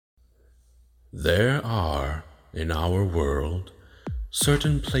There are, in our world,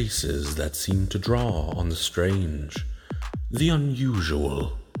 certain places that seem to draw on the strange, the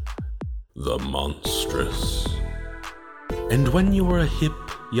unusual, the monstrous. And when you are a hip,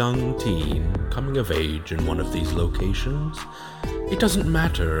 young teen coming of age in one of these locations, it doesn't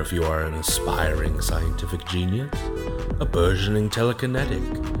matter if you are an aspiring scientific genius, a burgeoning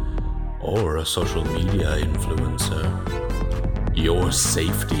telekinetic, or a social media influencer. Your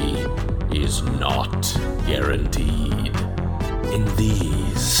safety is not guaranteed in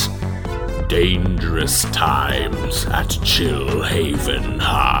these dangerous times at Chill Haven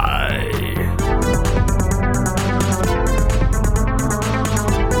High.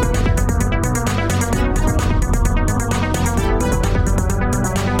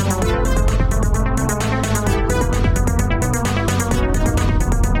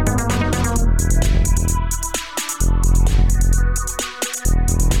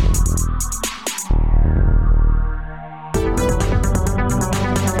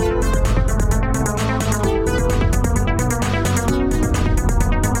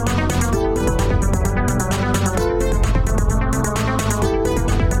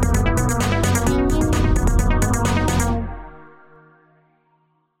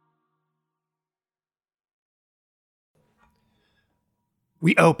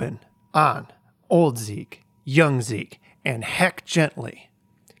 We open on old Zeke, young Zeke, and Heck Gently,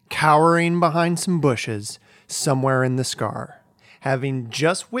 cowering behind some bushes somewhere in the scar, having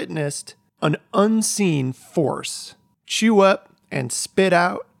just witnessed an unseen force chew up and spit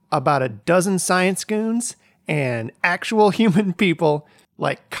out about a dozen science goons and actual human people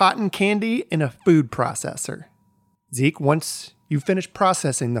like cotton candy in a food processor. Zeke, once you finish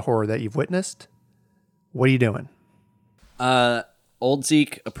processing the horror that you've witnessed, what are you doing? Old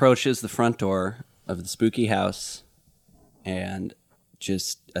Zeke approaches the front door of the spooky house and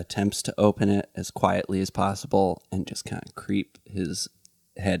just attempts to open it as quietly as possible and just kind of creep his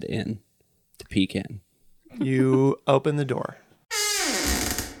head in to peek in. You open the door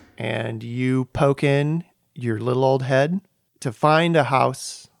and you poke in your little old head to find a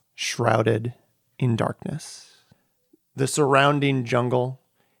house shrouded in darkness. The surrounding jungle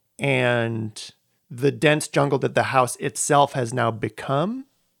and the dense jungle that the house itself has now become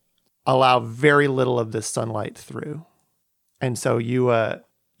allow very little of the sunlight through. And so you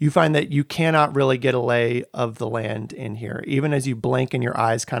find that you cannot really get a lay of the land in here. Even as you blink and your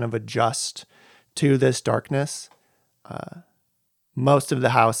eyes kind of adjust to this darkness, most of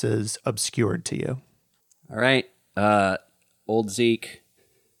the house is obscured to you. All right. Old Zeke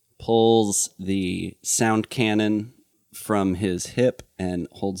pulls the sound cannon from his hip and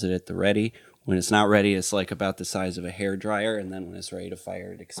holds it at the ready. When it's not ready, it's like about the size of a hairdryer, and then when it's ready to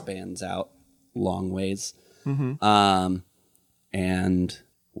fire, it expands out long ways. Mm-hmm. And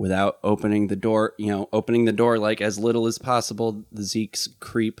without opening the door like as little as possible, the Zeeks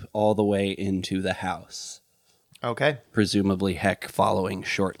creep all the way into the house. Okay. Presumably Heck following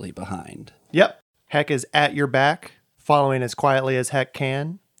shortly behind. Yep. Heck is at your back, following as quietly as Heck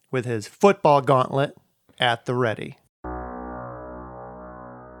can, with his football gauntlet at the ready.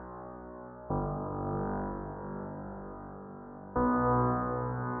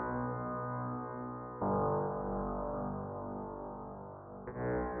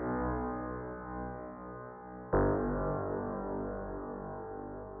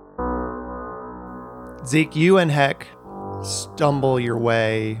 Zeke, you and Heck stumble your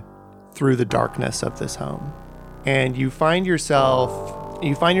way through the darkness of this home, and you find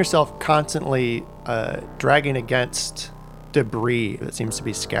yourself constantly dragging against debris that seems to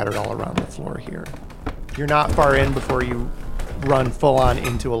be scattered all around the floor here. You're not far in before you run full on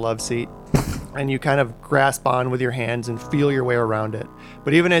into a love seat, and you kind of grasp on with your hands and feel your way around it.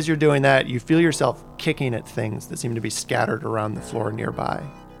 But even as you're doing that, you feel yourself kicking at things that seem to be scattered around the floor nearby.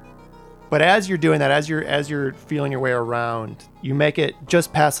 But as you're doing that, as you're feeling your way around, you make it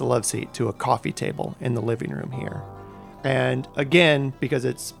just past the love seat to a coffee table in the living room here. And again, because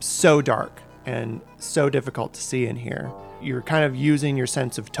it's so dark and so difficult to see in here, you're kind of using your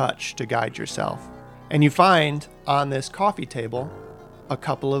sense of touch to guide yourself. And you find on this coffee table a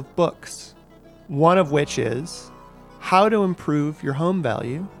couple of books, one of which is How to Improve Your Home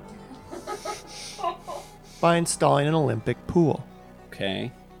Value by Installing an Olympic Pool.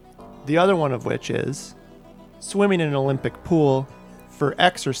 Okay. The other one of which is Swimming in an Olympic Pool for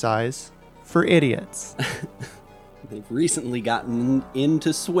Exercise for Idiots. They've recently gotten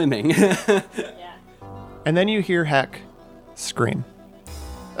into swimming. Yeah. And then you hear Heck scream.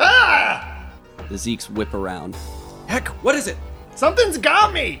 Ah! The Zeeks whip around. Heck, what is it? Something's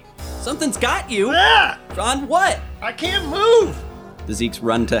got me! Something's got you? Ah! On what? I can't move! The Zeeks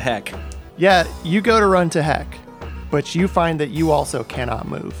run to Heck. Yeah, you go to run to Heck, but you find that you also cannot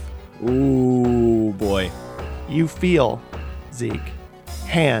move. Ooh, boy. You feel, Zeke,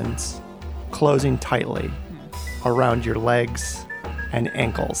 hands closing tightly around your legs and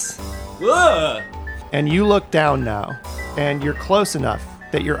ankles. Ugh! And you look down now, and you're close enough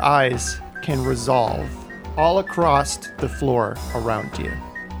that your eyes can resolve all across the floor around you.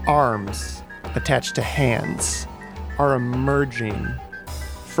 Arms attached to hands are emerging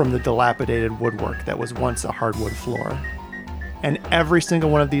from the dilapidated woodwork that was once a hardwood floor. And every single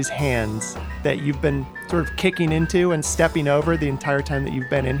one of these hands that you've been sort of kicking into and stepping over the entire time that you've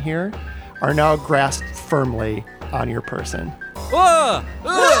been in here are now grasped firmly on your person.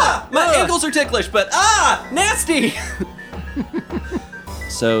 My ankles are ticklish, but nasty!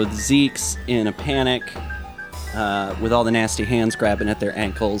 So Zeke's in a panic with all the nasty hands grabbing at their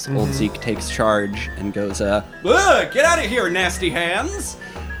ankles. Old Zeke takes charge and goes, get out of here, nasty hands!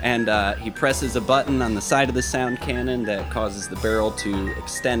 And he presses a button on the side of the sound cannon that causes the barrel to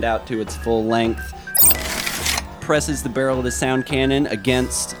extend out to its full length. Presses the barrel of the sound cannon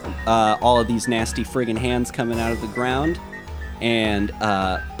against all of these nasty friggin' hands coming out of the ground, and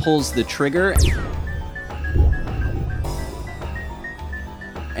pulls the trigger.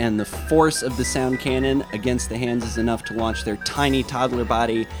 And the force of the sound cannon against the hands is enough to launch their tiny toddler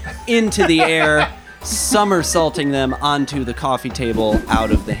body into the air, somersaulting them onto the coffee table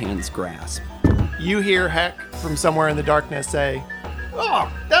out of the hand's grasp. You hear Heck from somewhere in the darkness say,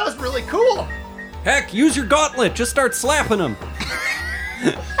 "Oh, that was really cool." Heck, use your gauntlet. Just start slapping them.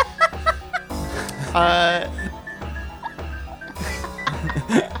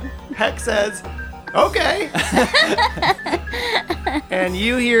 Heck says, "Okay." And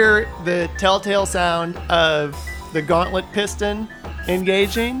you hear the telltale sound of the gauntlet piston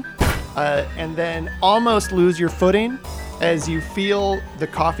engaging, and then almost lose your footing as you feel the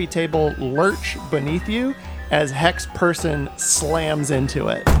coffee table lurch beneath you as Heck's person slams into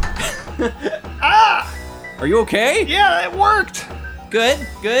it. Are you okay? Yeah, it worked. Good.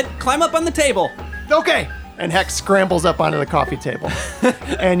 Climb up on the table. Okay. And Heck scrambles up onto the coffee table.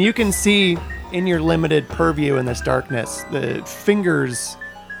 And you can see in your limited purview in this darkness the fingers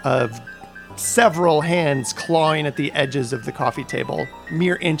of several hands clawing at the edges of the coffee table,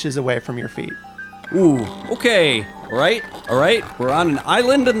 mere inches away from your feet. Ooh, okay. All right. We're on an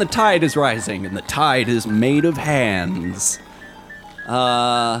island and the tide is rising, and the tide is made of hands.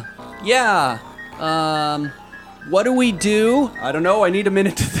 Yeah. What do we do? I don't know. I need a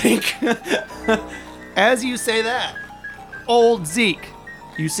minute to think. As you say that, old Zeke,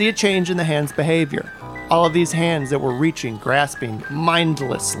 you see a change in the hand's behavior. All of these hands that were reaching, grasping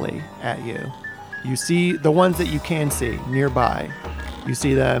mindlessly at you. You see the ones that you can see nearby. You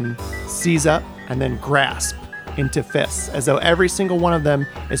see them seize up and then grasp into fists, as though every single one of them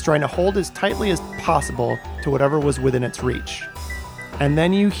is trying to hold as tightly as possible to whatever was within its reach. And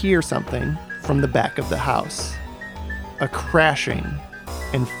then you hear something from the back of the house. A crashing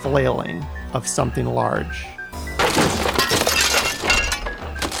and flailing of something large.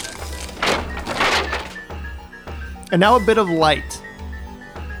 And now a bit of light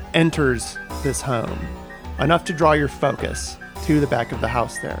enters this home, enough to draw your focus to the back of the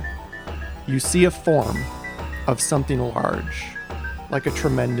house there. You see a form of something large, like a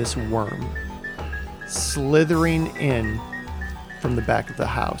tremendous worm, slithering in from the back of the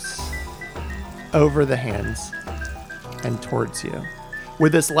house, over the hands, and towards you.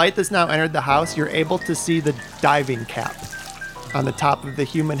 With this light that's now entered the house, you're able to see the diving cap on the top of the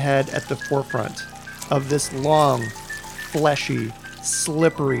human head at the forefront of this long, fleshy,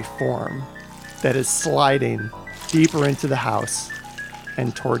 slippery form that is sliding deeper into the house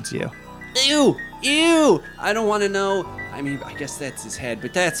and towards you. Ew! I don't want to know. I mean, I guess that's his head,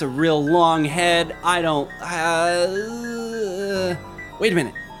 but that's a real long head. I don't... Wait a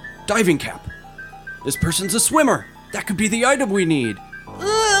minute. Diving cap. This person's a swimmer. That could be the item we need.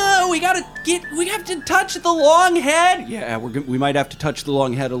 We have to touch the long head. Yeah, we might have to touch the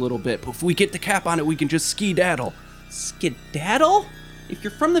long head a little bit, but if we get the cap on it, we can just skedaddle. Skedaddle? If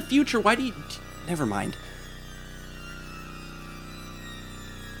you're from the future, why do you... Never mind.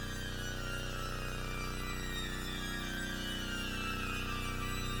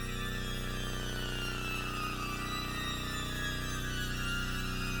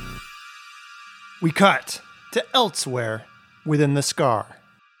 We cut to elsewhere within the scar.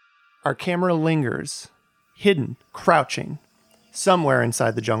 Our camera lingers, hidden, crouching, somewhere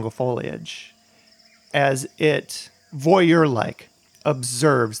inside the jungle foliage, as it, voyeur-like,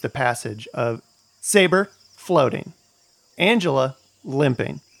 observes the passage of Saber floating, Angela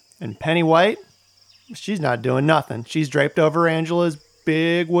limping, and Penny White, she's not doing nothing. She's draped over Angela's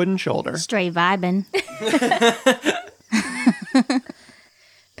big wooden shoulder. Straight vibing.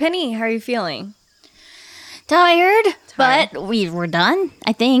 Penny, how are you feeling? Tired, but we're done,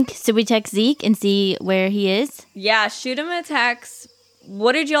 I think. So we check Zeke and see where he is. Yeah, shoot him a text.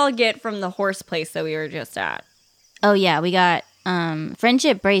 What did y'all get from the horse place that we were just at? Oh, yeah, we got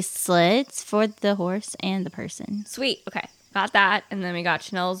friendship bracelets for the horse and the person. Sweet. Okay, got that. And then we got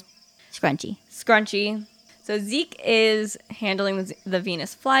Chanel's scrunchie. So Zeke is handling the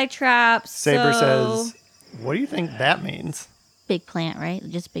Venus flytrap. Saber says, what do you think that means? Big plant, right?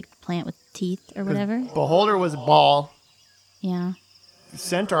 Just big plant with teeth or whatever. Beholder was a ball. Yeah.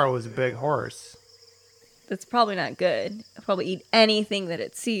 Centaur was a big horse. That's probably not good. It'll probably eat anything that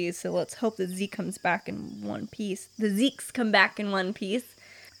it sees. So let's hope that Zeke comes back in one piece. The Zekes come back in one piece.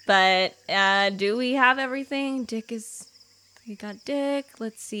 But do we have everything? We got Dick.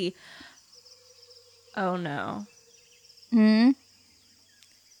 Let's see. Oh no.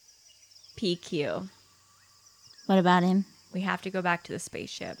 PQ. What about him? We have to go back to the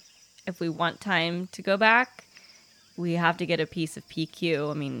spaceship. If we want time to go back, we have to get a piece of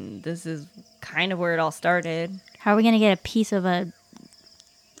PQ. I mean, this is kind of where it all started. How are we going to get a piece of a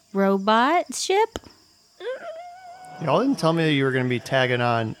robot ship? Y'all didn't tell me that you were going to be tagging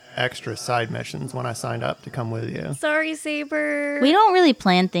on extra side missions when I signed up to come with you. Sorry, Saber. We don't really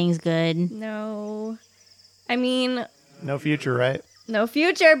plan things good. No. I mean... No future, right? No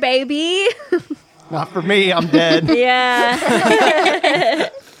future, baby. Not for me. I'm dead. Yeah.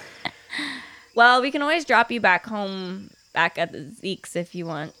 Well, we can always drop you back home, back at the Zeke's if you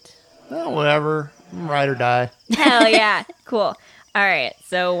want. Oh, whatever. Ride or die. Hell yeah. Cool. All right.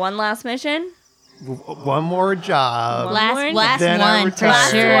 So one last mission. One more job. Last Then I one for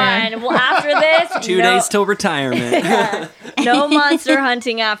retire. sure. One. Well, after this, 2 days till retirement. no monster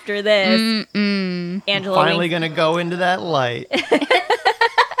hunting after this. Angela, Finally going to go into that light.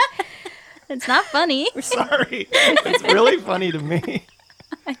 It's not funny. Sorry. It's really funny to me.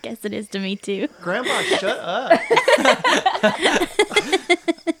 I guess it is to me too. Grandpa, shut up.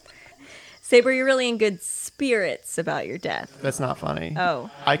 Saber, you're really in good spirits about your death. That's not funny. Oh.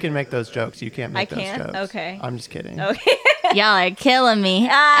 I can make those jokes. You can't make I those can? jokes. Okay. I'm just kidding. Okay. Y'all are killing me.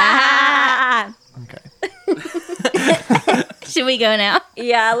 Ah! Okay. Should we go now?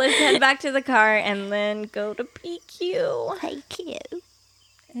 Yeah, let's head back to the car and then go to PQ. Hey, cute.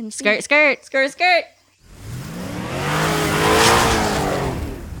 And Skirt. Skirt.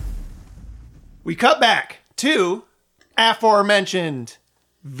 We cut back to aforementioned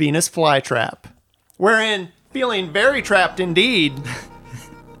Venus flytrap, wherein, feeling very trapped indeed,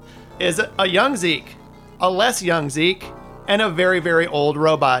 is a young Zeke, a less young Zeke, and a very, very old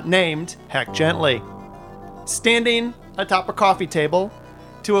robot named Heck Gently, standing atop a coffee table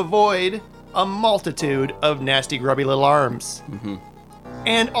to avoid a multitude of nasty, grubby little arms.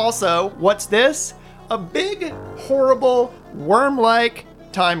 And also, what's this? A big, horrible, worm-like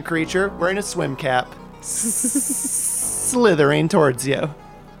time creature wearing a swim cap, slithering towards you.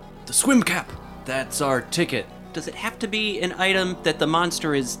 The swim cap. That's our ticket. Does it have to be an item that the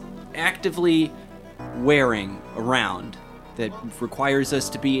monster is actively wearing around that requires us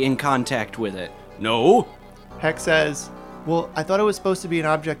to be in contact with it? No. Heck says, well, I thought it was supposed to be an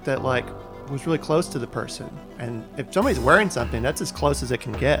object that, like, was really close to the person. And if somebody's wearing something, that's as close as it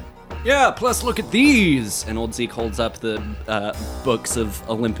can get. Yeah, plus look at these. And old Zeke holds up the books of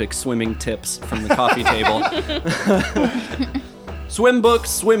Olympic swimming tips from the coffee table. Swim book,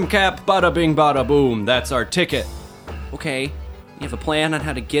 swim cap, bada bing, bada boom. That's our ticket. Okay, you have a plan on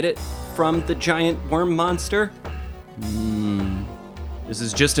how to get it from the giant worm monster? This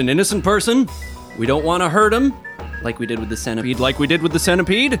is just an innocent person. We don't want to hurt him, like we did with the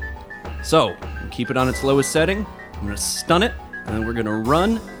centipede. So, keep it on its lowest setting. I'm gonna stun it, and then we're gonna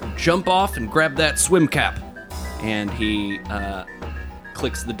run, jump off, and grab that swim cap. And he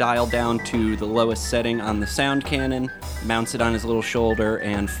clicks the dial down to the lowest setting on the sound cannon, mounts it on his little shoulder,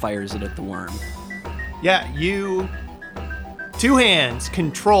 and fires it at the worm. Yeah, you... Two hands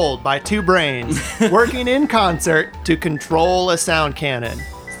controlled by two brains, working in concert to control a sound cannon.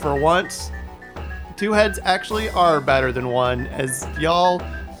 For once, two heads actually are better than one, as y'all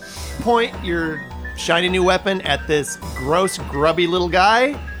point your shiny new weapon at this gross, grubby little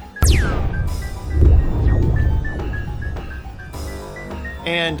guy.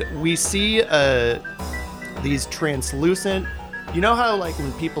 And we see these translucent... You know how, like,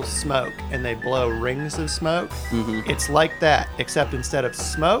 when people smoke and they blow rings of smoke? It's like that, except instead of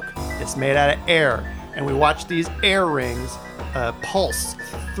smoke, it's made out of air. And we watch these air rings pulse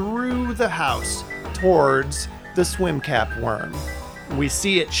through the house towards the swim cap worm. We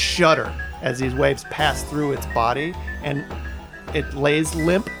see it shudder as these waves pass through its body, and it lays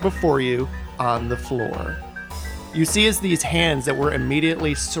limp before you on the floor. You see as these hands that were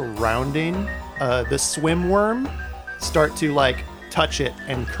immediately surrounding the swim worm start to like touch it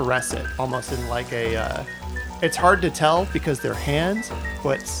and caress it, almost in like a, it's hard to tell because they're hands,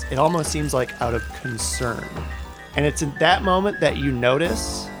 but it almost seems like out of concern. And it's in that moment that you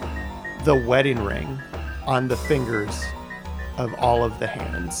notice the wedding ring on the fingers of all of the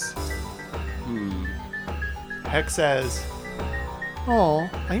hands. Heck says, "Oh,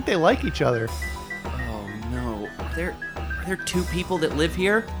 I think they like each other." Oh no. Are there two people that live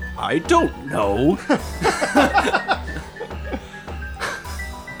here? I don't know.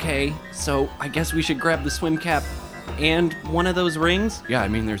 Okay, so I guess we should grab the swim cap and one of those rings? Yeah, I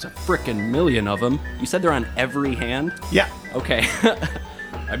mean, there's a frickin' million of them. You said they're on every hand? Yeah. Okay.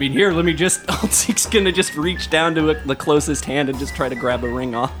 I mean, here, let me just... Old Zeke's gonna just reach down to the closest hand and just try to grab a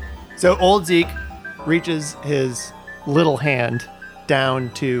ring off. So old Zeke reaches his little hand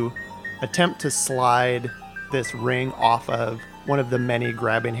down to attempt to slide this ring off of one of the many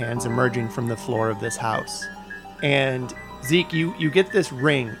grabbing hands emerging from the floor of this house. And Zeke, you get this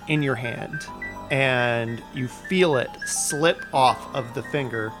ring in your hand, and you feel it slip off of the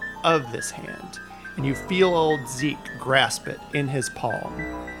finger of this hand. And you feel old Zeke grasp it in his palm.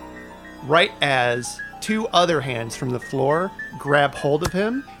 Right as two other hands from the floor grab hold of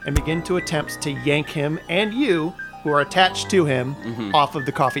him and begin to attempt to yank him and you, who are attached to him, off of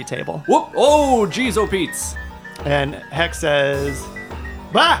the coffee table. Whoop! Oh, geez, oh, Pete's. And Heck says,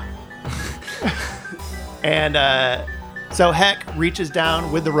 "Bah!" And so Heck reaches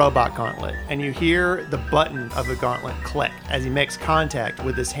down with the robot gauntlet, and you hear the button of the gauntlet click as he makes contact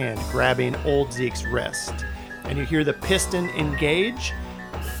with his hand, grabbing old Zeke's wrist. And you hear the piston engage,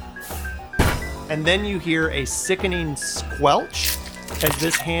 and then you hear a sickening squelch as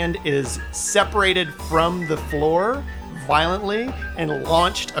this hand is separated from the floor violently and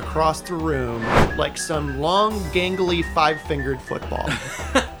launched across the room like some long, gangly, five-fingered football.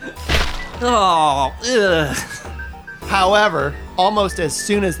 Oh, ugh. However, almost as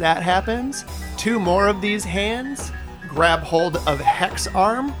soon as that happens, two more of these hands grab hold of Heck's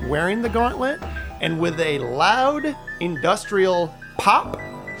arm wearing the gauntlet, and with a loud industrial pop,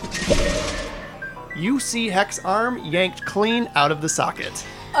 you see Heck's arm yanked clean out of the socket.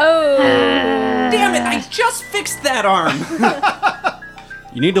 Oh. Damn it, I just fixed that arm.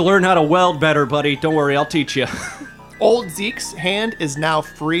 You need to learn how to weld better, buddy. Don't worry, I'll teach you. Old Zeke's hand is now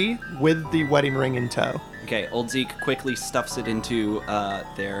free with the wedding ring in tow. Okay, old Zeke quickly stuffs it into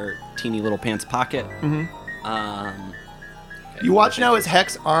their teeny little pants pocket. You watch now as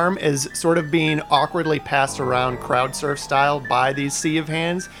Heck's arm is sort of being awkwardly passed around crowd surf style by these sea of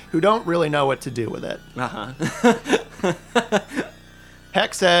hands who don't really know what to do with it.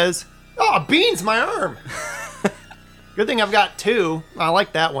 Heck says, "Oh, Beans, my arm." Good thing I've got two. I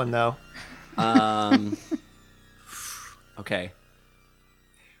like that one, though. Okay.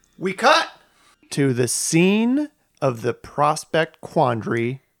 We cut to the scene of the Prospect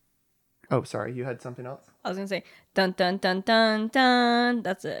Quandary. Oh, sorry, you had something else? I was gonna say dun dun dun dun dun.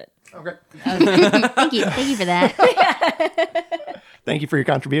 That's it. Okay. Thank you for that. Thank you for your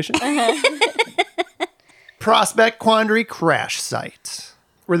contribution. Prospect Quandary crash site,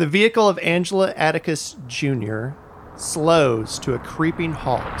 where the vehicle of Angela Atticus Jr. slows to a creeping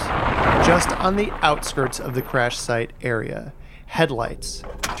halt just on the outskirts of the crash site area. Headlights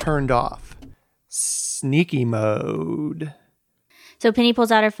turned off. Sneaky mode. So Penny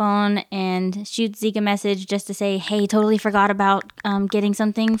pulls out her phone and shoots Zeke a message just to say, "Hey, totally forgot about getting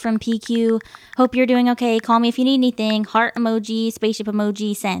something from PQ. Hope you're doing okay. Call me if you need anything. Heart emoji, spaceship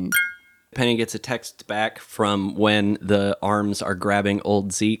emoji, send." Penny gets a text back from when the arms are grabbing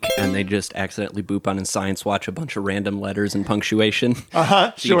old Zeke and they just accidentally boop on his science watch a bunch of random letters and punctuation.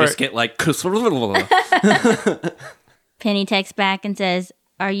 So Sure. you just get like... Penny texts back and says,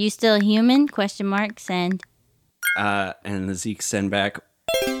 "Are you still human? ? Send." And the Zeke send back,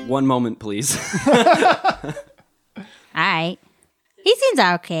 "One moment, please." All right. He seems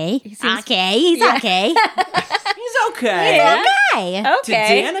okay. He's okay. He's okay. Okay.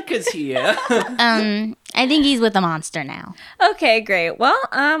 Okay. Danica's here. I think he's with the monster now. Okay, great. Well,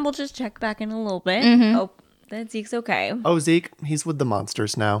 we'll just check back in a little bit. Hope that Zeke's okay. Oh, Zeke, he's with the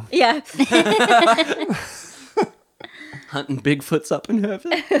monsters now. Yeah. Hunting Bigfoots up in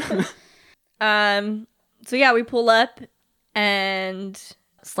heaven. So yeah, we pull up and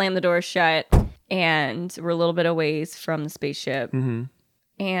slam the door shut, and we're a little bit a ways from the spaceship.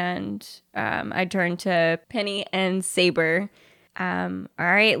 And I turn to Penny and Saber. All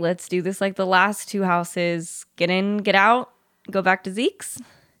right, let's do this like the last two houses. Get in, get out, go back to Zeke's.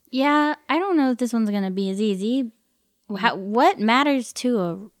 Yeah, I don't know if this one's going to be as easy. What matters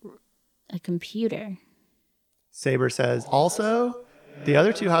to a computer? Saber says, also, the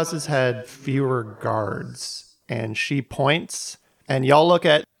other two houses had fewer guards. And she points, and y'all look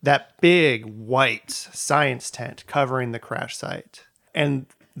at that big white science tent covering the crash site. And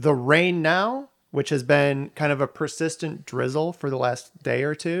the rain now, which has been kind of a persistent drizzle for the last day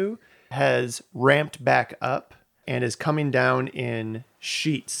or two, has ramped back up and is coming down in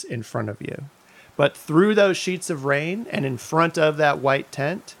sheets in front of you. But through those sheets of rain and in front of that white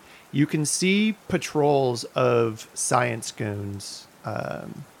tent, you can see patrols of science goons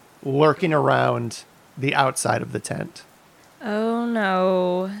lurking around the outside of the tent. Oh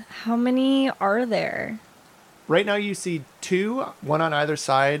no. How many are there? Right now you see two, one on either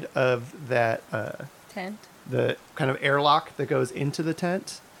side of that, Tent. the kind of airlock that goes into the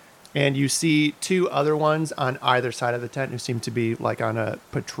tent. And you see two other ones on either side of the tent who seem to be like on a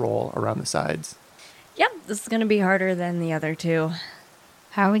patrol around the sides. Yep, this is going to be harder than the other two.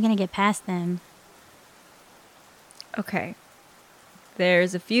 How are we going to get past them? Okay.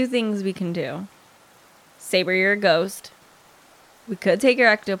 There's a few things we can do. Saber, you're a ghost. We could take your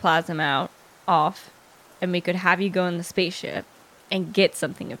ectoplasm off, and we could have you go in the spaceship and get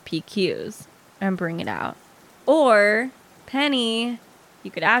something of PQ's and bring it out. Or, Penny,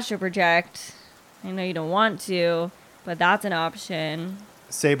 you could astral project. I know you don't want to, but that's an option.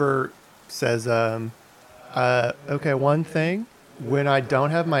 Saber says, okay, one thing. When I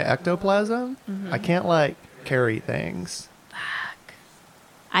don't have my ectoplasm, I can't, like, carry things.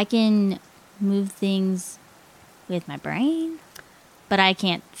 I can move things with my brain, but I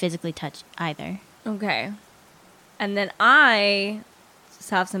can't physically touch either. Okay. And then I just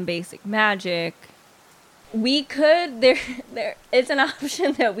have some basic magic. We could, there is an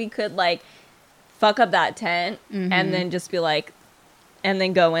option that we could, like, fuck up that tent and then just be like, and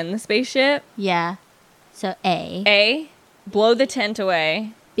then go in the spaceship. Yeah. So A. A, blow the tent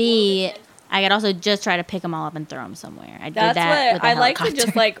away. B, I could also just try to pick them all up and throw them somewhere. I did That's that what with a I like to helicopter.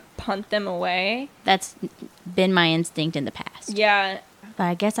 just, like, punt them away. That's been my instinct in the past. Yeah. But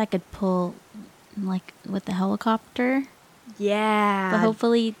I guess I could pull, like, with the helicopter. Yeah. But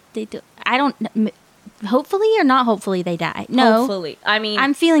hopefully they do. I don't. Hopefully or not hopefully they die. No. Hopefully. I mean,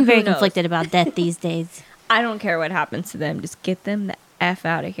 I'm feeling who very knows? conflicted about death these days. I don't care what happens to them. Just get them the F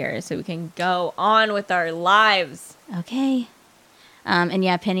out of here so we can go on with our lives. Okay. And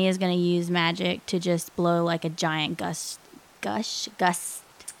yeah, Penny is going to use magic to just blow like a giant gust of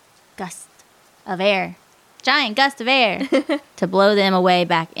air. Giant gust of air to blow them away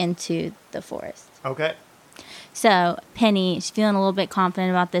back into the forest. Okay. So Penny, she's feeling a little bit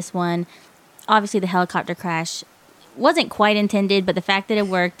confident about this one. Obviously, the helicopter crash wasn't quite intended, but the fact that it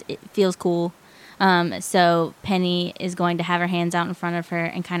worked, it feels cool. So Penny is going to have her hands out in front of her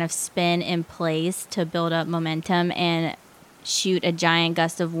and kind of spin in place to build up momentum and shoot a giant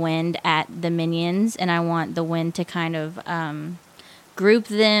gust of wind at the minions. And I want the wind to kind of group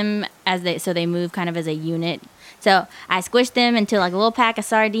them so they move kind of as a unit. So I squish them into like a little pack of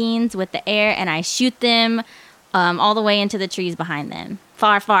sardines with the air, and I shoot them all the way into the trees behind them.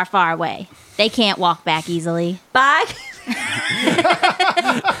 Far, far, far away. They can't walk back easily. Bye.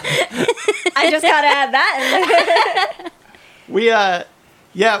 I just gotta add that in there.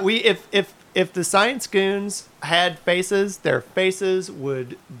 If the science goons had faces, their faces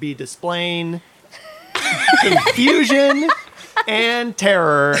would be displaying confusion and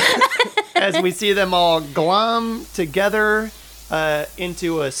terror as we see them all glom together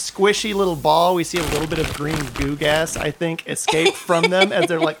into a squishy little ball. We see a little bit of green goo gas, I think, escape from them as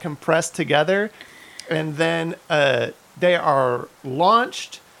they're like compressed together. And then they are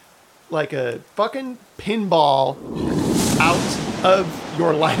launched like a fucking pinball out of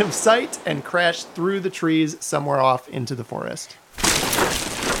your line of sight and crash through the trees somewhere off into the forest.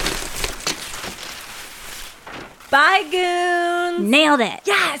 Bye, goons. Nailed it.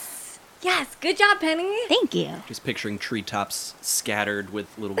 Yes. Yes. Good job, Penny. Thank you. Just picturing treetops scattered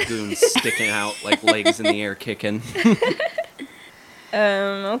with little goons sticking out like legs in the air kicking.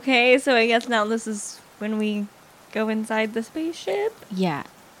 Okay, so I guess now this is when we go inside the spaceship. Yeah.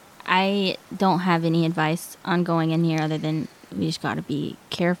 I don't have any advice on going in here other than we just got to be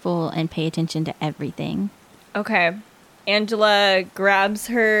careful and pay attention to everything. Okay. Angela grabs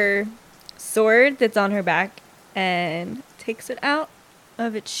her sword that's on her back and takes it out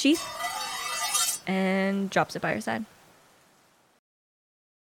of its sheath and drops it by her side.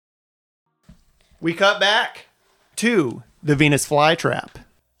 We cut back to the Venus flytrap,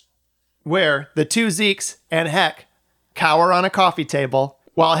 where the two Zeeks and Heck cower on a coffee table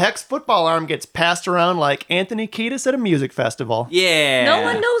while Heck's football arm gets passed around like Anthony Kiedis at a music festival. Yeah. No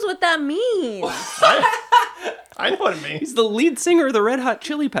one knows what that means. I know what it means. He's the lead singer of the Red Hot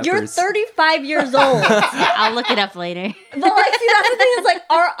Chili Peppers. You're 35 years old. I'll look it up later. But like, see, that's the thing is like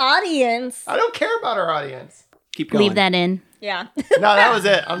our audience. I don't care about our audience. Keep going. Leave that in. Yeah. No, that was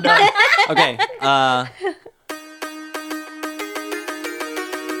it. I'm done. Okay.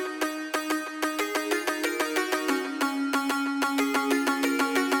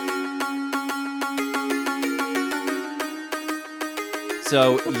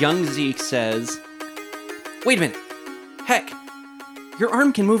 So young Zeke says, "Wait a minute. Heck, your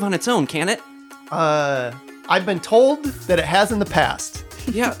arm can move on its own, can it?" I've been told that it has in the past.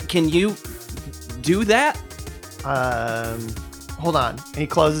 Yeah. Can you do that? Hold on. And he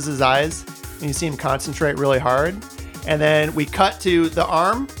closes his eyes, and you see him concentrate really hard. And then we cut to the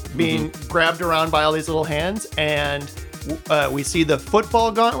arm being grabbed around by all these little hands, and we see the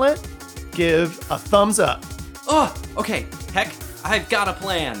football gauntlet give a thumbs up. Oh, okay. Heck, I've got a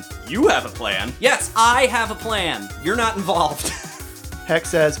plan. You have a plan? Yes, I have a plan. You're not involved. Heck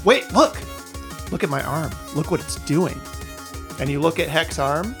says, wait, look at my arm. Look what it's doing. And you look at Heck's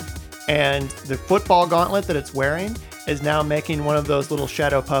arm, and the football gauntlet that it's wearing is now making one of those little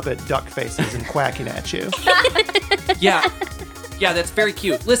shadow puppet duck faces and quacking at you. Yeah, that's very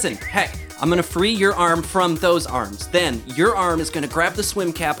cute. Listen, Heck, I'm gonna free your arm from those arms. Then your arm is gonna grab the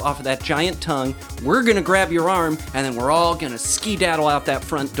swim cap off of that giant tongue. We're gonna grab your arm, and then we're all gonna ski-daddle out that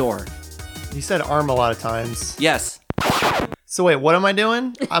front door. You said arm a lot of times. Yes. So wait, what am I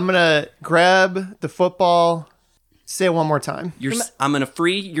doing? I'm gonna grab the football. Say it one more time. I'm gonna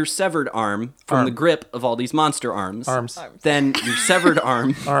free your severed arm from Arm. the grip of all these monster arms. Arms. Then your severed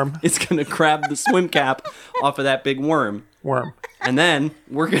arm, Arm. is gonna grab the swim cap off of that big worm. Worm. And then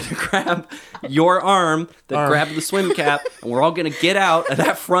we're going to grab your arm that grabbed the swim cap, and we're all going to get out of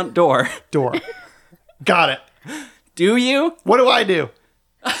that front door. Door. Got it. Do you? What do I do?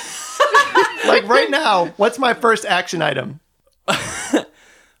 Like right now, what's my first action item?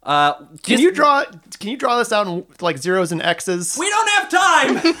 Can you draw this out in like zeros and X's? We don't have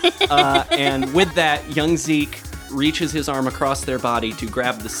time! And with that, young Zeke reaches his arm across their body to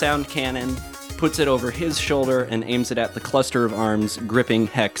grab the sound cannon, puts it over his shoulder, and aims it at the cluster of arms gripping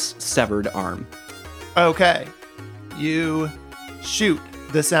Heck's severed arm. Okay. You shoot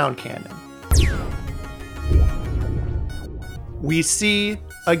the sound cannon. We see,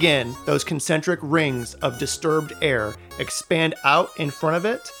 again, those concentric rings of disturbed air expand out in front of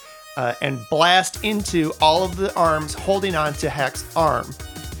it and blast into all of the arms holding on to Heck's arm.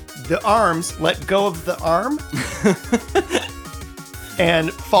 The arms let go of the arm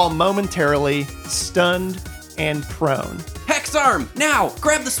and fall momentarily stunned and prone. Heck's arm! Now!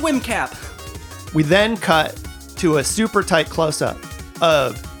 Grab the swim cap! We then cut to a super tight close-up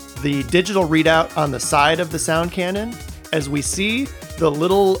of the digital readout on the side of the sound cannon as we see the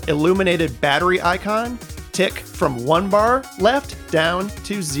little illuminated battery icon tick from 1 bar left down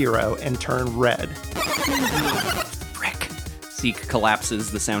to 0 and turn red. Frick. Zeke collapses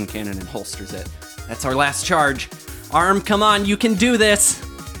the sound cannon and holsters it. That's our last charge. Arm, come on, you can do this!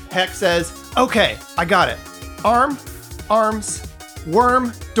 Heck says, okay, I got it. Arm, arms,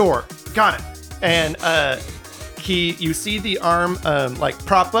 worm, door. Got it. And you see the arm like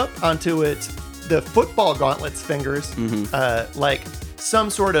prop up onto the football gauntlet's fingers, like some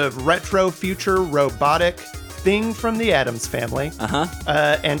sort of retro future robotic thing from the Addams Family,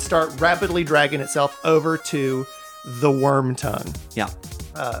 and start rapidly dragging itself over to the worm tongue. Yeah.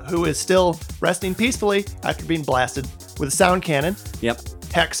 Who is still resting peacefully after being blasted with a sound cannon. Yep.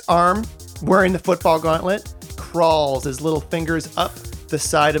 Heck's arm, wearing the football gauntlet, crawls his little fingers up the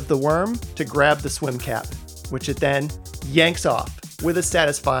side of the worm to grab the swim cap, which it then yanks off with a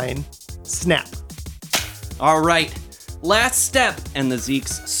satisfying snap. All right. Last step. And the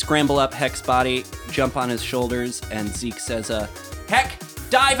Zekes scramble up Heck's body, jump on his shoulders, and Zeke says, Heck,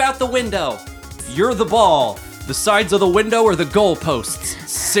 dive out the window. You're the ball. The sides of the window are the goal posts.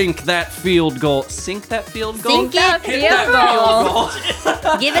 Sink that field goal. Sink that field goal? Sink it. Hit that field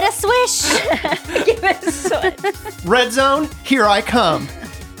goal. Give it a swish. Give it a switch. Red zone, here I come.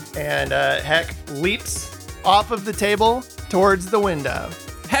 And Heck leaps off of the table towards the window.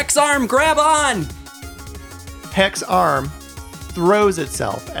 Heck's arm, grab on. Heck's arm throws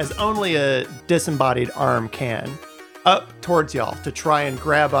itself, as only a disembodied arm can, up towards y'all to try and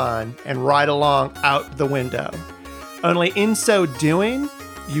grab on and ride along out the window. Only in so doing,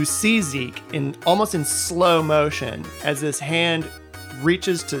 you see Zeke almost in slow motion as this hand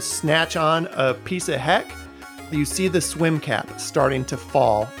reaches to snatch on a piece of Heck. You see the swim cap starting to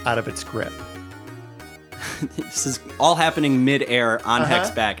fall out of its grip. This is all happening mid-air on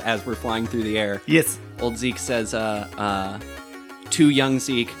Heck's back as we're flying through the air. Yes. Old Zeke says to young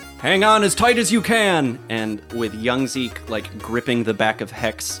Zeke, hang on as tight as you can. And with young Zeke, like, gripping the back of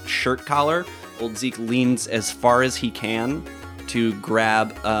Heck's shirt collar, old Zeke leans as far as he can to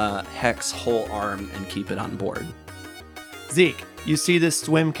grab Heck's whole arm and keep it on board. Zeke, you see this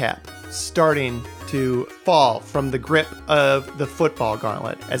swim cap starting to fall from the grip of the football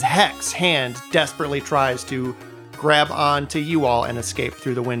gauntlet as Heck's hand desperately tries to grab onto you all and escape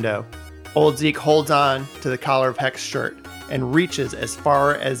through the window. Old Zeke holds on to the collar of Heck's shirt and reaches as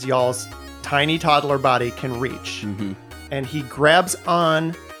far as y'all's tiny toddler body can reach. And he grabs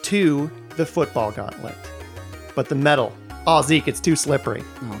on to the football gauntlet. But the metal, oh, Zeke, it's too slippery.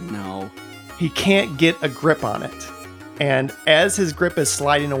 Oh, no. He can't get a grip on it. And as his grip is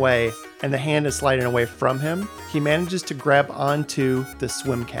sliding away and the hand is sliding away from him, he manages to grab onto the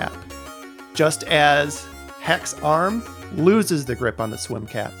swim cap. Just as Heck's arm loses the grip on the swim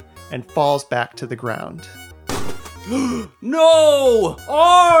cap and falls back to the ground. No!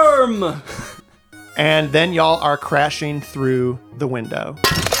 Arm! And then y'all are crashing through the window.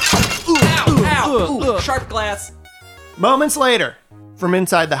 Ow! Sharp glass. Moments later, from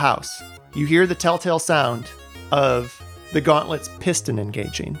inside the house, you hear the telltale sound of the gauntlet's piston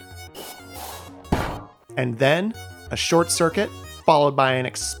engaging. And then a short circuit followed by an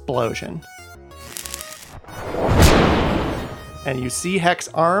explosion. And you see Heck's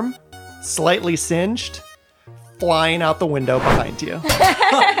arm, slightly singed, flying out the window behind you.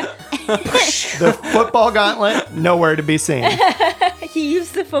 The football gauntlet, nowhere to be seen. He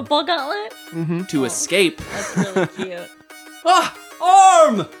used the football gauntlet? To escape. That's really cute. Ah!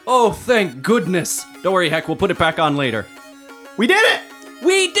 Arm! Oh, thank goodness. Don't worry, Heck, we'll put it back on later. We did it!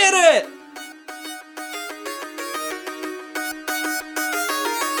 We did it!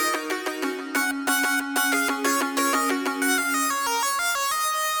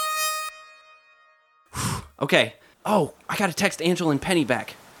 Okay. Oh, I gotta text Angel and Penny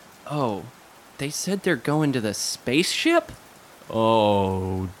back. Oh, they said they're going to the spaceship?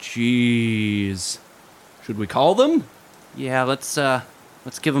 Oh, jeez. Should we call them? Yeah, let's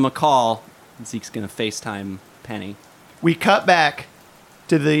give them a call. Zeke's gonna FaceTime Penny. We cut back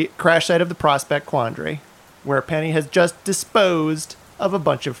to the crash site of the Prospect Quandary, where Penny has just disposed of a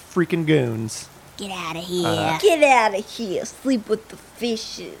bunch of freaking goons. Get out of here. Get out of here. Sleep with the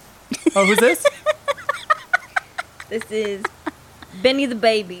fishes. Oh, who's this? This is Benny the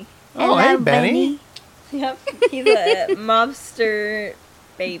baby. Oh, hey, Benny. Yep. He's a mobster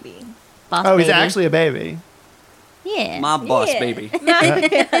baby. Boss Oh, he's baby. actually a baby. Yeah. Mob boss, Yeah. baby.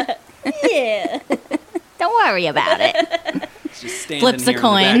 Yeah. Don't worry about it. Just standing Flips a here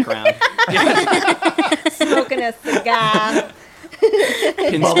coin. in the background. Smoking a cigar.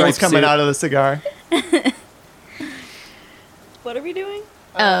 Bubbles coming out of the cigar. What are we doing?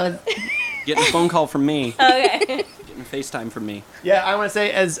 Oh, Getting a phone call from me. Okay. Getting a FaceTime from me. Yeah, I want to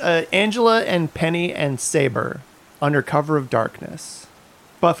say, as Angela and Penny and Saber, under cover of darkness,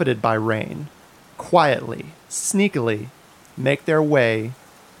 buffeted by rain, quietly, sneakily, make their way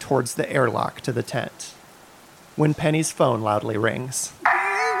towards the airlock to the tent, when Penny's phone loudly rings.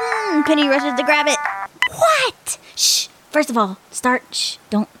 Penny rushes to grab it. What? Shh. First of all, start. Shh.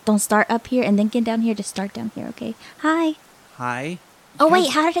 Don't start up here and then get down here. Just start down here, okay? Hi. Hi. Oh wait,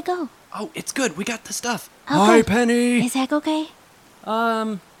 how did it go? Oh, it's good. We got the stuff. Oh, Hi, good. Penny. Is Heck okay?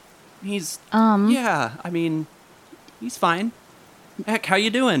 He's yeah. I mean, he's fine. Heck, how you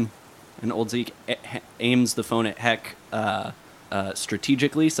doing? And old Zeke aims the phone at Heck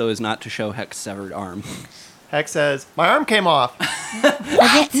strategically so as not to show Heck's severed arm. Heck says, "My arm came off."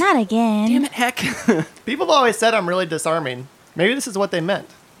 Again, not again. Damn it, Heck. People have always said I'm really disarming. Maybe this is what they meant.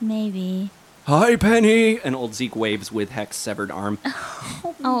 Maybe. Hi, Penny. And old Zeke waves with Heck's severed arm.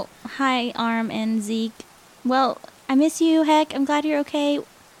 Oh, hi, Arm and Zeke. Well, I miss you, Heck. I'm glad you're okay.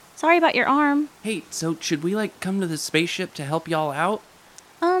 Sorry about your arm. Hey, so should we come to the spaceship to help y'all out?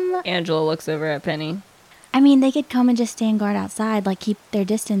 Angela looks over at Penny. I mean, they could come and just stand guard outside, keep their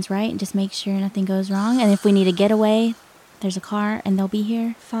distance, right? And just make sure nothing goes wrong. And if we need a getaway, there's a car and they'll be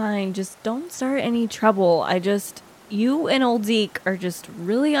here. Fine, just don't start any trouble. You and old Zeke are just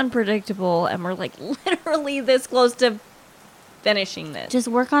really unpredictable, and we're literally this close to finishing this. Just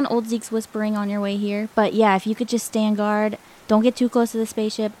work on old Zeke's whispering on your way here. But yeah, if you could just stand guard, don't get too close to the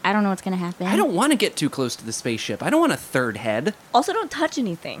spaceship. I don't know what's going to happen. I don't want to get too close to the spaceship. I don't want a third head. Also, don't touch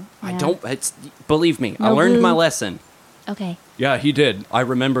anything. I Yeah. don't. Believe me, I No learned my glue. lesson. Okay. Yeah, he did. I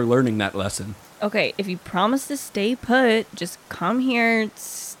remember learning that lesson. Okay, if you promise to stay put, just come here,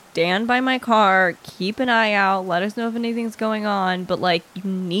 stand by my car, keep an eye out, let us know if anything's going on, but you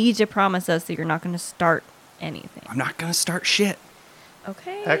need to promise us that you're not going to start anything. I'm not gonna start shit.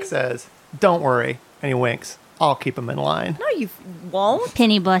 Okay. Heck says, "Don't worry," and he winks. I'll keep them in line. No, you won't.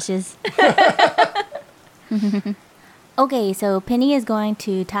 Penny blushes. Okay, so Penny is going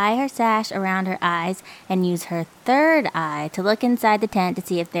to tie her sash around her eyes and use her third eye to look inside the tent to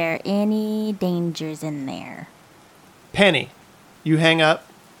see if there are any dangers in there. Penny, you hang up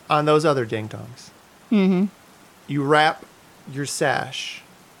on those other ding-dongs. Mm-hmm. You wrap your sash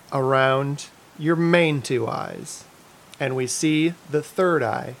around your main two eyes, and we see the third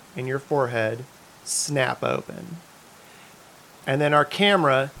eye in your forehead snap open. And then our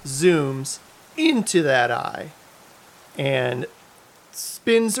camera zooms into that eye and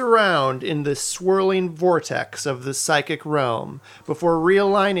spins around in the swirling vortex of the psychic realm before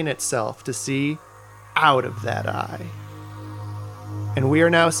realigning itself to see out of that eye. And we are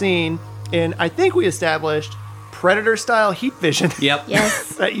now seeing, in I think we established, Predator-style heat vision. Yep.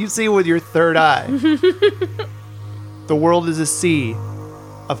 Yes. That you see with your third eye. The world is a sea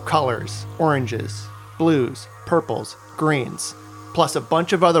of colors, oranges, blues, purples, greens, plus a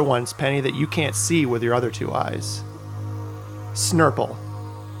bunch of other ones, Penny, that you can't see with your other two eyes. Snurple,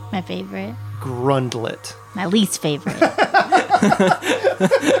 My favorite. Grundlet. My least favorite.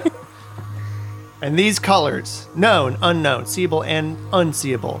 And these colors, known, unknown, seeable, and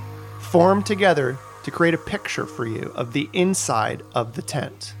unseeable, form together to create a picture for you of the inside of the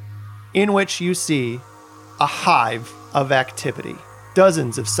tent, in which you see a hive of activity.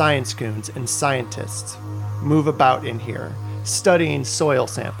 Dozens of science goons and scientists move about in here, studying soil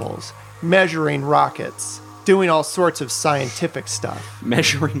samples, measuring rockets, doing all sorts of scientific stuff.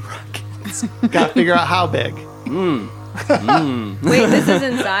 Measuring rockets. Gotta figure out how big. Wait, this is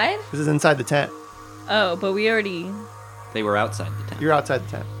inside? This is inside the tent. Oh, but we already... They were outside the tent. You're outside the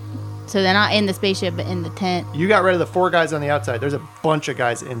tent. So they're not in the spaceship, but in the tent. You got rid of the 4 guys on the outside. There's a bunch of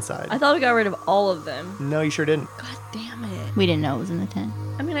guys inside. I thought we got rid of all of them. No, you sure didn't. God damn it. We didn't know it was in the tent.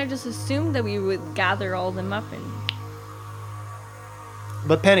 I mean, I just assumed that we would gather all of them up and...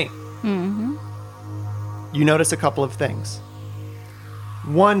 But Penny, Mm-hmm. you notice a couple of things.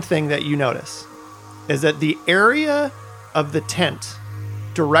 One thing that you notice is that the area of the tent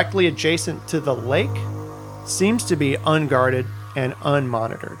directly adjacent to the lake seems to be unguarded and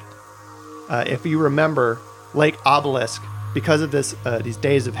unmonitored. If you remember, Lake Obelisk, because of these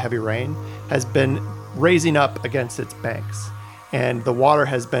days of heavy rain, has been raising up against its banks, and the water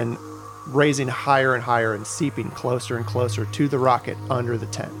has been raising higher and higher and seeping closer and closer to the rocket under the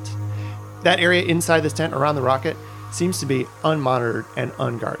tent. That area inside this tent around the rocket seems to be unmonitored and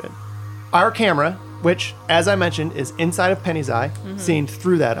unguarded. Our camera, which, as I mentioned, is inside of Penny's eye, seen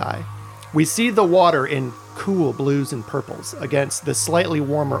through that eye, we see the water in cool blues and purples against the slightly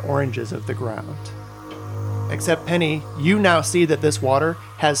warmer oranges of the ground. Except, Penny, you now see that this water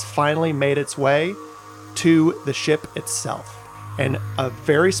has finally made its way to the ship itself, and a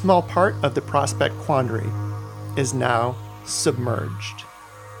very small part of the Prospect Quandary is now submerged.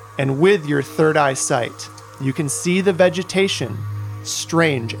 And with your third eye sight, you can see the vegetation,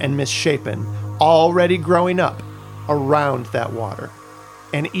 strange and misshapen, already growing up around that water,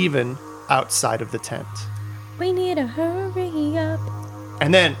 and even outside of the tent. We need to hurry up.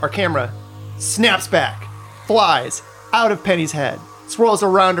 And then our camera snaps back, flies out of Penny's head, swirls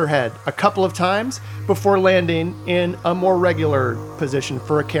around her head a couple of times before landing in a more regular position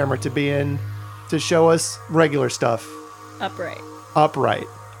for a camera to be in to show us regular stuff Upright. upright.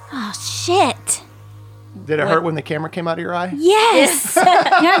 Oh, shit. Did it hurt when the camera came out of your eye? Yes. You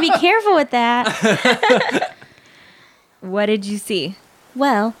gotta be careful with that. What did you see?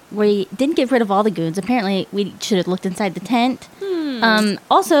 Well, we didn't get rid of all the goons. Apparently, we should have looked inside the tent.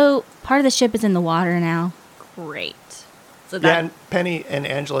 Also, part of the ship is in the water now. Great. So Yeah, that and Penny and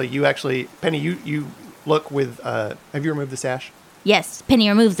Angela, you actually, Penny, you look with, have you removed the sash? Yes, Penny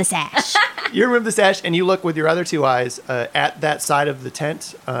removes the sash. You remove the sash and you look with your other two eyes at that side of the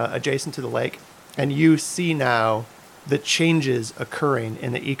tent adjacent to the lake, and you see now the changes occurring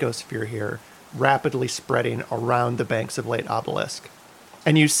in the ecosphere here, rapidly spreading around the banks of Lake Obelisk.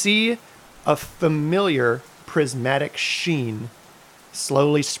 And you see a familiar prismatic sheen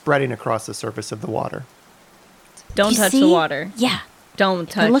slowly spreading across the surface of the water. don't You touch see? the water. Yeah, Don't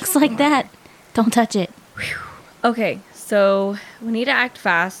touch. it looks like that. Don't touch it. Okay, so we need to act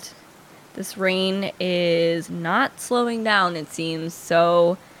fast. This rain is not slowing down, it seems.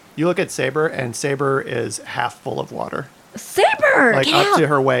 So, You look at Saber, and Saber is half full of water, Saber, like get up out! to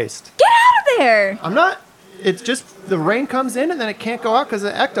her waist. Get out of there! I'm not. It's just the rain comes in and then it can't go out because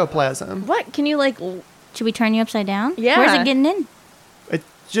of ectoplasm. What? Can you like? Should we turn you upside down? Yeah. Where's it getting in? It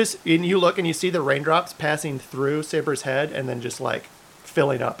just, and you look and you see the raindrops passing through Saber's head and then just like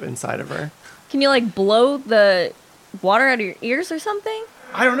filling up inside of her. Can you like blow the water out of your ears or something?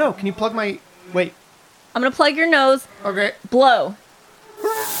 I don't know. Can you plug my? Wait. I'm gonna plug your nose. Okay. Blow.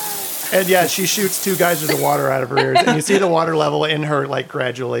 And yeah, she shoots 2 geysers of water out of her ears, and you see the water level in her like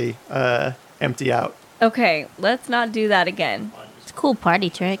gradually empty out. Okay, let's not do that again. It's a cool party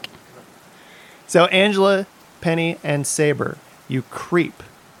trick. So Angela, Penny, and Saber, you creep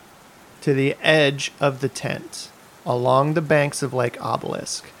to the edge of the tent along the banks of Lake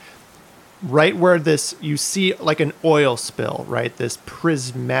Obelisk. Right where this, you see like an oil spill, right? This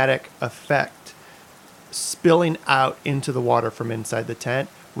prismatic effect spilling out into the water from inside the tent,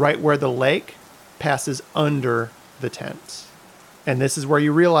 right where the lake passes under the tent. And this is where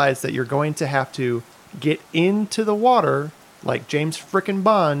you realize that you're going to have to get into the water like James frickin'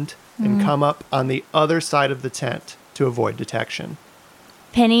 Bond and come up on the other side of the tent to avoid detection.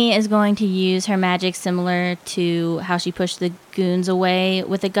 Penny is going to use her magic similar to how she pushed the goons away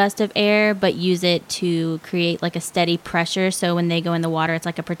with a gust of air, but use it to create like a steady pressure. So when they go in the water, it's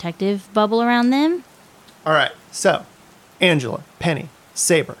like a protective bubble around them. All right, so Angela, Penny,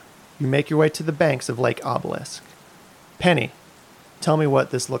 Saber, you make your way to the banks of Lake Obelisk. Penny, tell me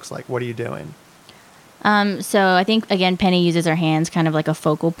what this looks like. What are you doing? So I think, again, Penny uses her hands kind of like a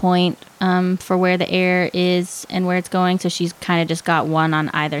focal point for where the air is and where it's going. So she's kind of just got one on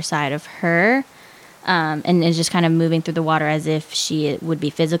either side of her and is just kind of moving through the water as if she would be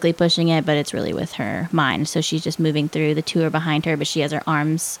physically pushing it, but it's really with her mind. So she's just moving through. The 2 are behind her, but she has her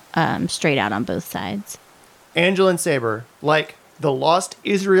arms straight out on both sides. Angela and Saber, like the lost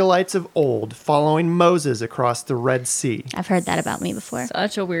Israelites of old following Moses across the Red Sea. I've heard that about me before.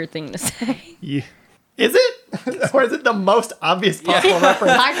 Such a weird thing to say. Yeah. Is it? Or is it the most obvious possible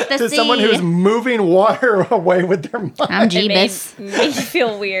reference Part the to sea. someone who's moving water away with their mind? I'm It made Jeebus. me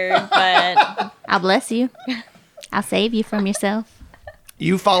feel weird, but I'll bless you. I'll save you from yourself.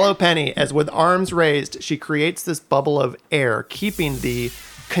 You follow Penny as with arms raised, she creates this bubble of air, keeping the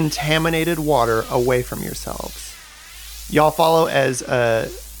contaminated water away from yourselves. Y'all follow as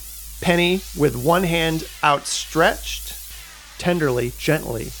Penny, with one hand outstretched, tenderly,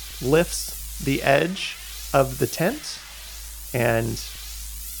 gently lifts the edge of the tent and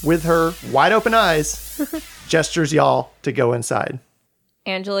with her wide open eyes gestures y'all to go inside.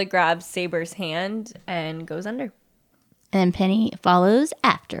 Angela grabs Saber's hand and goes under. And then Penny follows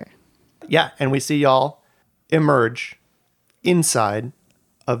after. Yeah, and we see y'all emerge inside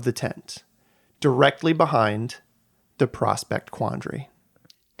of the tent, directly behind the Prospect Quandary.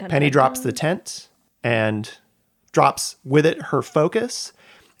 Dun, Penny dun, drops dun. the tent and drops with it her focus,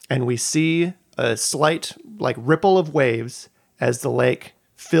 and we see a slight like ripple of waves as the lake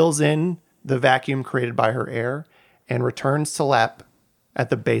fills in the vacuum created by her air and returns to lap at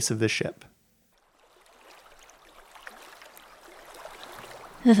the base of the ship.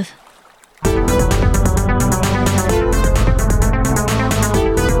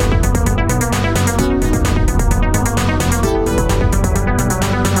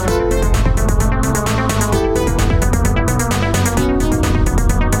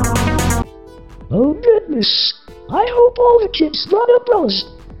 Oh goodness. I hope all the kids brought umbrellas.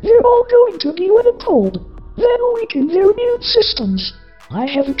 They're all going to be wet and cold. That'll weaken their immune systems. I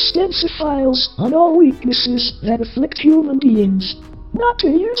have extensive files on all weaknesses that afflict human beings. Not to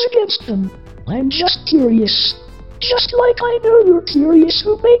use against them. I'm just curious. Just like I know you're curious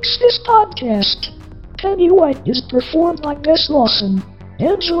who makes this podcast. Penny White is performed by Bess Lawson.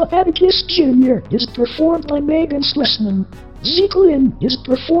 Angela Atticus Jr. is performed by Megan Slessman. Zeke Lynn is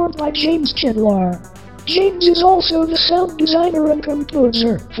performed by James Kidlar. James is also the sound designer and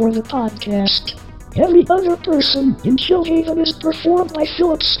composer for the podcast. Every other person in Chillhaven is performed by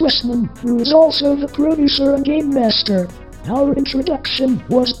Philip Slessman, who is also the producer and game master. Our introduction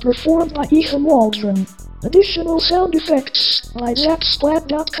was performed by Ethan Waldron. Additional sound effects by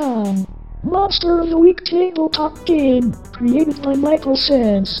ZachSplat.com. Monster of the Week tabletop game, created by Michael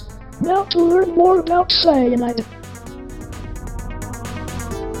Sands. Now to learn more about cyanide.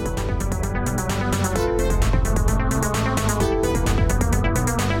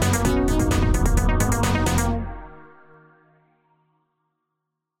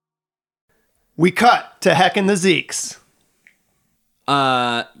 We cut to Heck and the Zeeks.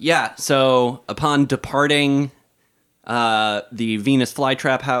 Yeah, so upon departing the Venus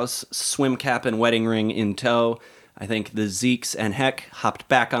Flytrap House, swim cap and wedding ring in tow, I think the Zeeks and Heck hopped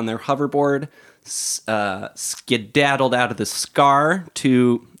back on their hoverboard, skedaddled out of the scar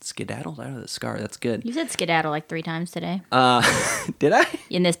to... Skedaddled out of the scar, that's good. You said skedaddle like 3 times today. Did I?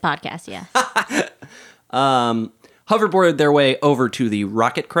 In this podcast, yeah. Hoverboarded their way over to the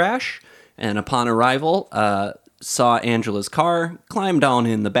rocket crash, and upon arrival, saw Angela's car, climbed on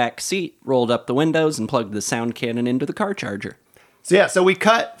in the back seat, rolled up the windows, and plugged the sound cannon into the car charger. So we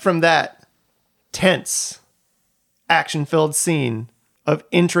cut from that tense, action-filled scene of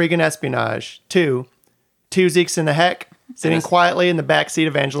intrigue and espionage. Two Zeeks and the Heck sitting quietly in the back seat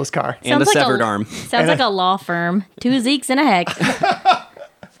of Angela's car. And a Sounds like severed arm. Sounds like a law firm. 2 Zeeks and a heck.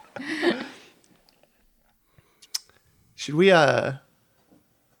 Should we, can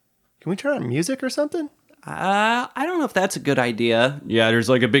we turn on music or something? I don't know if that's a good idea. Yeah, there's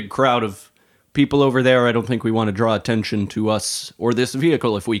like a big crowd of people over there. I don't think we want to draw attention to us or this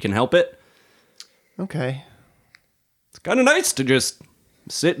vehicle if we can help it. Okay. It's kind of nice to just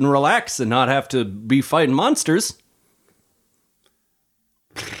sit and relax and not have to be fighting monsters.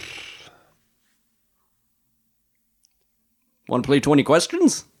 Want to play 20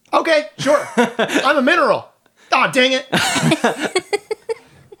 questions? Okay, sure. I'm a mineral. Oh, dang it.